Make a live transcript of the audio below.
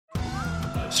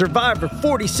Survivor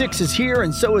 46 is here,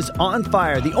 and so is On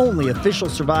Fire, the only official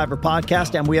Survivor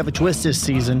podcast, and we have a twist this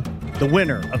season. The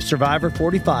winner of Survivor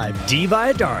 45, Dee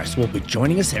Valladares, will be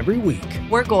joining us every week.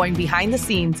 We're going behind the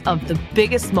scenes of the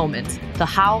biggest moments, the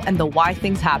how and the why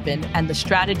things happen, and the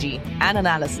strategy and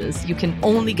analysis you can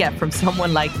only get from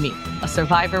someone like me, a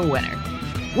Survivor winner.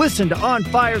 Listen to On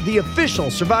Fire, the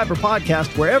official Survivor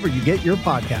podcast, wherever you get your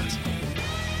podcasts.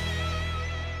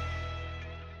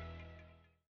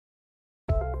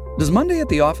 Does Monday at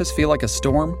the office feel like a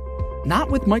storm? Not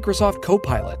with Microsoft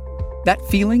Copilot. That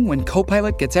feeling when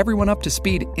Copilot gets everyone up to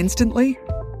speed instantly?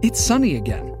 It's sunny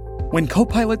again. When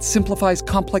Copilot simplifies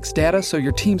complex data so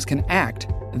your teams can act,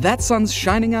 that sun's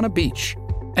shining on a beach.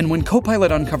 And when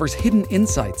Copilot uncovers hidden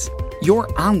insights, you're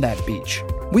on that beach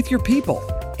with your people,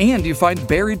 and you find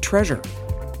buried treasure.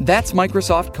 That's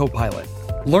Microsoft Copilot.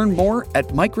 Learn more at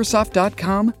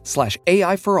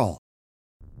Microsoft.com/AI for all.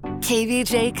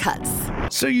 KVJ Cuts.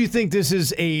 So you think this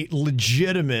is a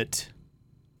legitimate,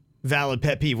 valid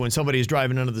pet peeve when somebody is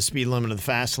driving under the speed limit of the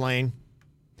fast lane?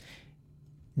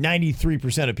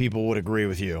 93% of people would agree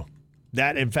with you.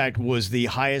 That, in fact, was the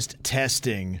highest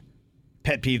testing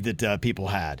pet peeve that people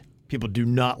had. People do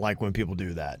not like when people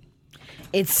do that.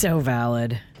 It's so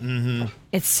valid. Mm-hmm.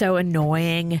 It's so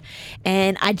annoying.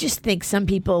 And I just think some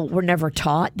people were never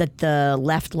taught that the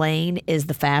left lane is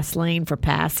the fast lane for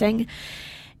passing.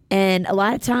 And a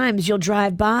lot of times you'll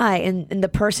drive by and the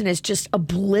person is just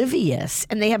oblivious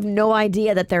and they have no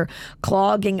idea that they're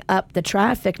clogging up the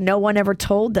traffic. No one ever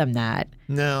told them that.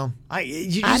 No.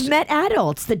 I've met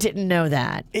adults that didn't know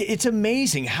that. It's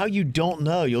amazing how you don't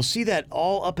know. You'll see that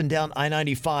all up and down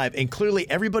I-95, and clearly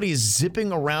everybody is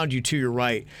zipping around you to your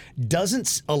right.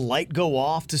 Doesn't a light go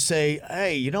off to say,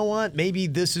 hey, you know what? Maybe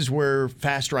this is where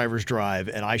fast drivers drive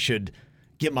and I should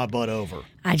get my butt over.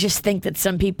 I just think that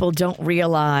some people don't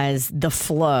realize the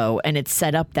flow and it's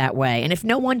set up that way. And if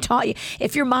no one taught you,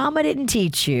 if your mama didn't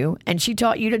teach you and she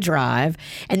taught you to drive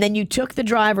and then you took the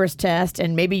driver's test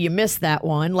and maybe you missed that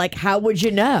one, like how would you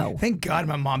know? Thank God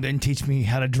my mom didn't teach me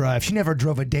how to drive. She never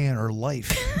drove a day in her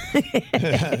life.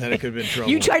 Then it could have been trouble.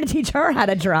 You tried to teach her how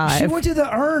to drive. She went to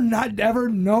the urn not ever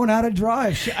knowing how to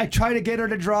drive. I tried to get her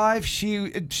to drive. She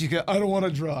goes, I don't want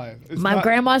to drive. My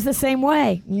grandma's the same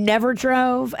way. Never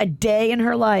drove a day in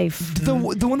her life. The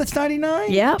one that's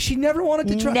 99? Yeah. She never wanted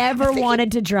to drive. Never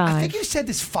wanted to drive. I think you said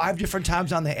this 5 different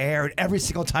times on the air, and every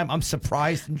single time I'm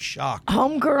surprised and shocked.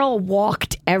 Homegirl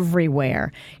walked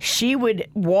everywhere. She would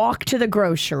walk to the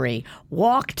grocery,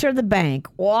 walk to the bank,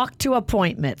 walk to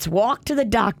appointments, walk to the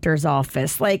doctor's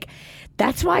office. Like,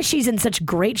 that's why she's in such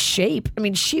great shape. I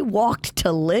mean, she walked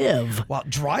to live. Well,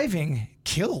 driving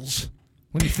kills.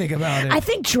 When you think about it. I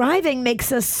think driving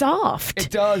makes us soft.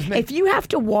 It does. If you have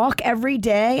to walk every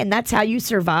day and that's how you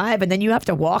survive, and then you have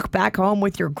to walk back home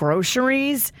with your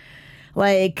groceries,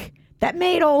 like, that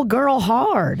made old girl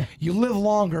hard. You live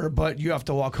longer, but you have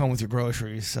to walk home with your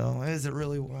groceries. So is it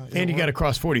really? And you got to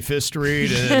cross 45th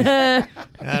Street. And I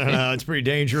don't know. It's pretty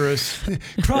dangerous.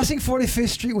 Crossing 45th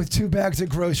Street with 2 bags of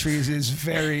groceries is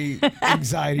very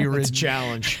anxiety-ridden. It's a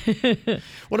challenge.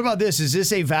 What about this? Is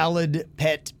this a valid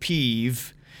pet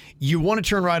peeve? You want to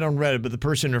turn right on red, but the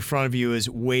person in front of you is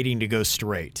waiting to go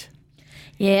straight.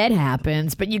 Yeah, it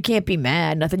happens, but you can't be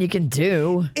mad. Nothing you can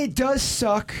do. It does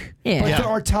suck. Yeah. But there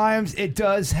are times it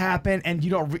does happen, and you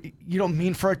don't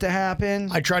mean for it to happen.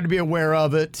 I try to be aware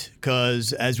of it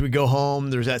because as we go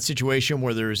home, there's that situation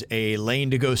where there's a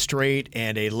lane to go straight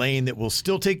and a lane that will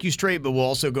still take you straight, but will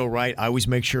also go right. I always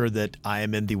make sure that I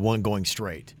am in the one going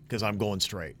straight because I'm going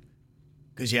straight.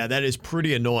 Because, yeah, that is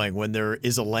pretty annoying when there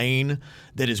is a lane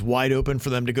that is wide open for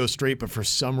them to go straight, but for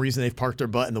some reason they've parked their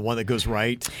butt in the one that goes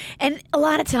right. And a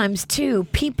lot of times, too,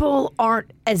 people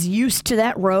aren't as used to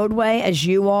that roadway as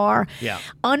you are. Yeah.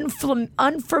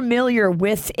 Unfamiliar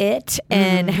with it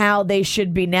and how they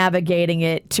should be navigating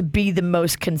it to be the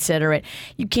most considerate.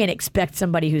 You can't expect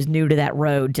somebody who's new to that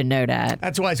road to know that.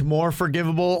 That's why it's more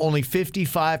forgivable. Only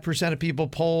 55% of people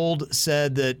polled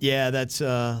said that, yeah, that's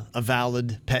a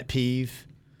valid pet peeve.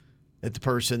 At the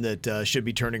person that should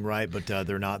be turning right, but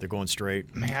they're not. They're going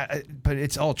straight. Man, but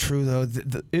it's all true though.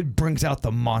 It brings out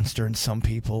the monster in some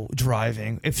people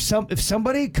driving. If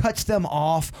somebody cuts them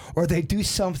off or they do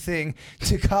something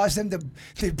to cause them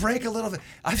to break a little bit,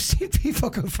 I've seen people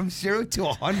go from 0 to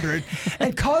 100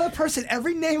 and call that person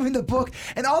every name in the book,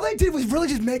 and all they did was really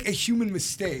just make a human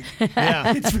mistake.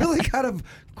 Yeah, it's really kind of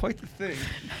quite the thing.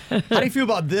 How do you feel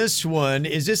about this one?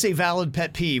 Is this a valid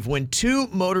pet peeve when 2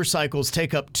 motorcycles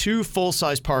take up 2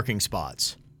 full-size parking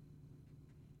spots?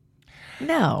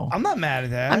 No. I'm not mad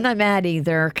at that. I'm not mad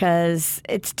either because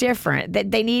it's different.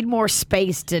 They need more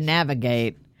space to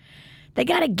navigate. They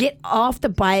got to get off the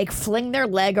bike, fling their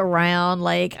leg around.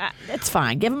 Like, it's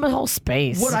fine. Give them a whole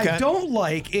space. What I don't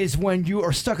like is when you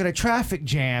are stuck in a traffic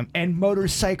jam and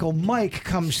Motorcycle Mike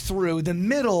comes through the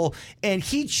middle and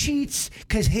he cheats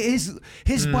because his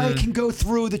bike can go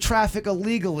through the traffic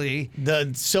illegally.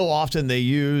 So often they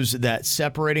use that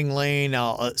separating lane.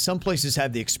 Some places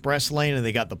have the express lane and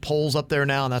they got the poles up there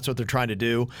now, and that's what they're trying to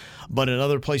do. But in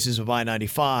other places of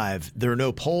I-95, there are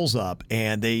no poles up,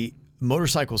 and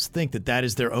motorcycles think that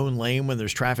is their own lane when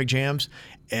there's traffic jams.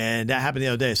 And that happened the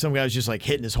other day. Some guy was just like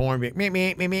hitting his horn, being,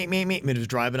 meep, and he was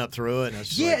driving up through it. And I was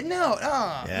just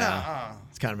no.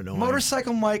 It's kind of annoying.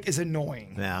 Motorcycle Mike is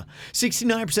annoying. Yeah.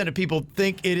 69% of people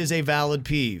think it is a valid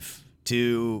peeve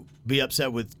to be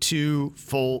upset with 2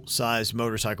 full-size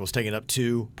motorcycles taking up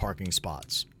 2 parking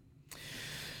spots.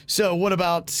 So what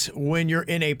about when you're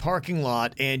in a parking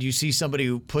lot and you see somebody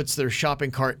who puts their shopping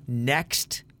cart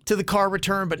next to the car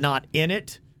return but not in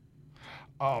it?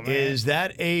 Oh, man. Is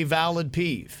that a valid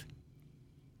peeve?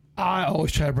 I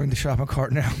always try to bring the shopping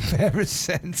cart now. Ever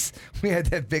since we had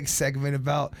that big segment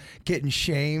about getting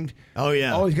shamed. Oh,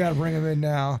 yeah. Always got to bring them in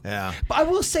now. Yeah. But I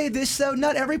will say this, though.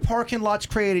 Not every parking lot's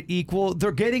created equal.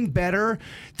 They're getting better.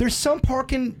 There's some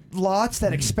parking lots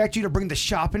that expect you to bring the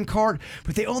shopping cart,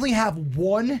 but they only have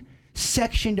one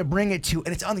section to bring it to,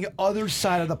 and it's on the other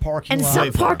side of the parking lot.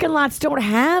 And some parking lots don't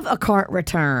have a cart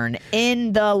return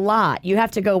in the lot. You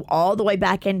have to go all the way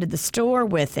back into the store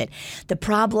with it. The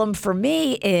problem for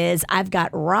me is I've got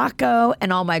Rocco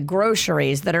and all my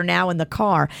groceries that are now in the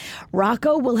car.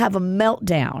 Rocco will have a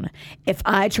meltdown if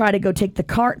I try to go take the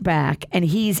cart back and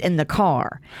he's in the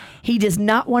car. He does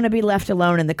not want to be left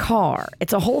alone in the car.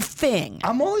 It's a whole thing.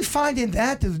 I'm only finding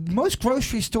that most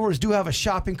grocery stores do have a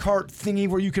shopping cart thingy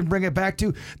where you can bring it back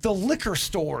to. The liquor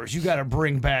stores, you got to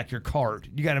bring back your cart.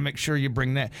 You got to make sure you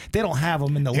bring that. They don't have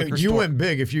them in the liquor store. You went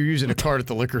big if you're using a cart at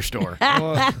the liquor store.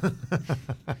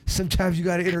 Sometimes you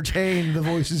got to entertain the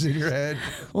voices in your head.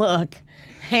 Look,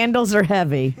 handles are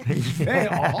heavy. They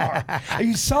are.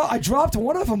 You saw, I dropped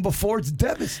one of them before. It's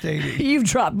devastating. You've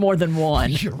dropped more than one.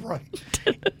 You're right.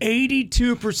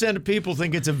 82% of people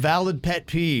think it's a valid pet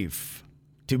peeve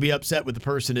to be upset with the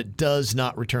person that does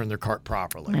not return their cart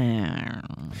properly.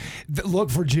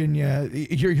 Look, Virginia,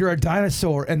 you're a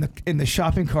dinosaur in the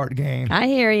shopping cart game. I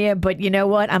hear you, but you know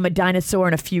what? I'm a dinosaur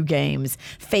in a few games.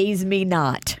 Faze me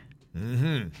not.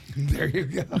 Mm-hmm. There you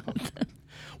go.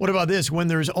 What about this? When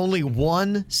there's only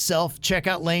one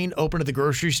self-checkout lane open at the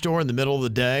grocery store in the middle of the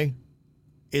day,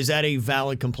 is that a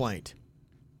valid complaint?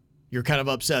 You're kind of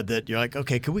upset that you're like,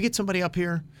 okay, can we get somebody up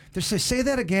here? Say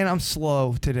that again. I'm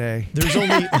slow today. There's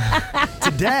only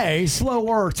today.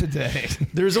 Slower today.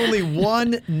 There's only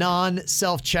one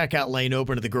non-self-checkout lane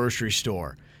open at the grocery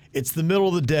store. It's the middle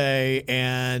of the day,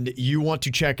 and you want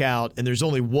to check out, and there's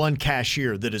only one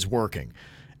cashier that is working,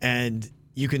 and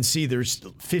you can see there's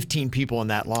 15 people in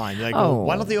that line. You're like, well,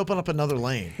 why don't they open up another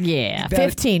lane? Yeah,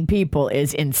 15 people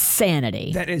is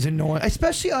insanity. That is annoying,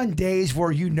 especially on days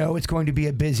where you know it's going to be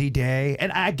a busy day.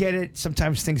 And I get it.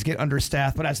 Sometimes things get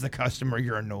understaffed, but as the customer,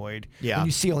 you're annoyed. Yeah. When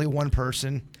you see only one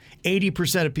person.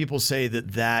 80% of people say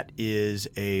that is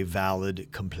a valid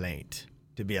complaint,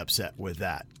 to be upset with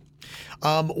that.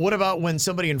 What about when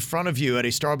somebody in front of you at a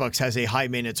Starbucks has a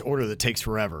high-maintenance order that takes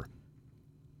forever?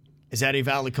 Is that a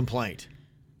valid complaint?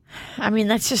 I mean,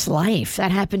 that's just life.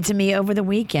 That happened to me over the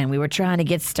weekend. We were trying to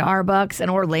get Starbucks in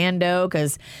Orlando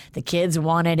because the kids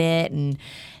wanted it, and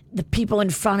the people in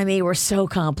front of me were so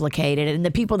complicated, and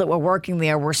the people that were working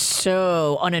there were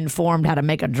so uninformed how to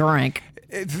make a drink.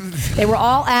 They were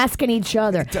all asking each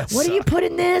other, what do you put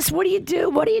in this? What do you do?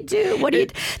 What do you do? What do you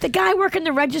do? The guy working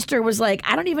the register was like,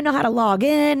 I don't even know how to log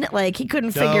in. Like, he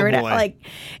couldn't figure it out. Like,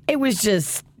 it was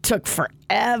just took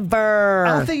forever.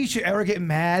 I don't think you should ever get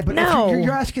mad, but no. if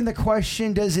you're asking the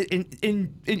question, does it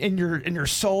in your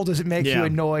soul, does it make you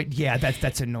annoyed? Yeah,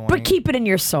 that's annoying. But keep it in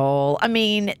your soul. I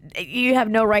mean, you have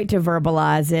no right to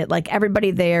verbalize it. Like, everybody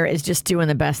there is just doing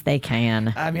the best they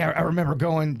can. I mean, I remember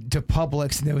going to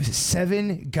Publix, and there was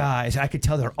 7 guys. I could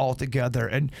tell they're all together,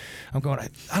 and I'm going,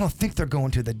 I don't think they're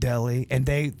going to the deli, and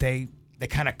they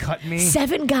kind of cut me.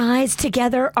 7 guys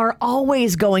together are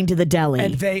always going to the deli.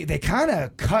 And they kind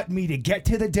of cut me to get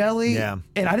to the deli. Yeah.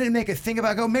 And I didn't make a thing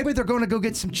about maybe they're going to go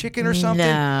get some chicken or something.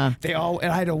 Nah.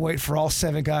 And I had to wait for all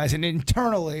 7 guys. And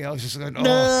internally, I was just going, I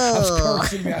was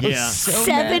cursing. I was so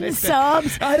 7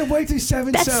 subs? I had to wait through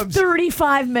 7 subs. That's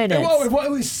 35 minutes. It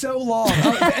was so long.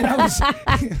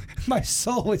 My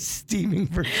soul was steaming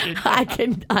for shit. I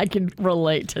can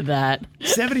relate to that.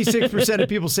 76% of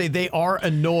people say they are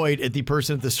annoyed at the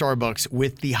person at the Starbucks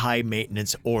with the high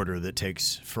maintenance order that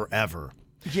takes forever.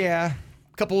 Yeah.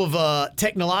 Couple of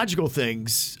technological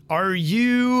things. Are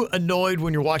you annoyed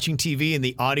when you're watching TV and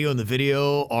the audio and the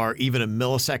video are even a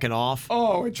millisecond off?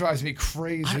 Oh, it drives me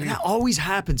crazy. That always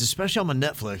happens, especially on my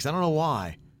Netflix. I don't know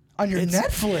why. On your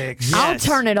Netflix? Yes. I'll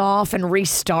turn it off and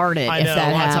restart it I if know, that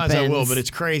a lot happens. of times I will, but it's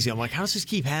crazy. I'm like, how does this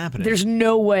keep happening? There's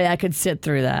no way I could sit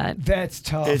through that. That's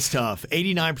tough. It's tough.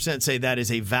 89% say that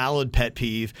is a valid pet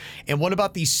peeve. And what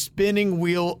about the spinning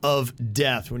wheel of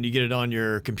death when you get it on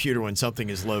your computer when something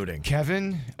is loading?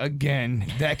 Kevin,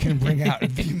 again, that can bring out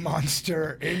the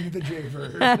monster in the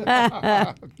Jaybird.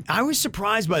 I was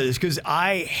surprised by this because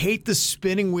I hate the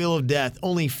spinning wheel of death.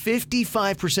 Only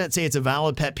 55% say it's a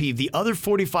valid pet peeve. The other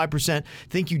 45%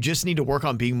 think you just need to work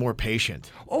on being more patient.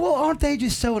 Oh, well, aren't they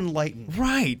just so enlightened?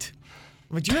 Right.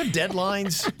 Like, do you have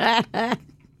deadlines?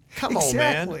 Come on,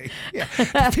 Exactly. man.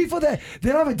 Yeah. People that they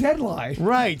don't have a deadline.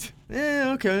 Right.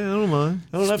 Yeah, okay. I don't mind.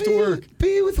 I don't have to work.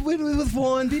 Be with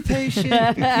one. Be patient.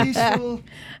 Be peaceful.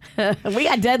 We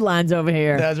got deadlines over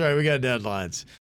here. That's right. We got deadlines.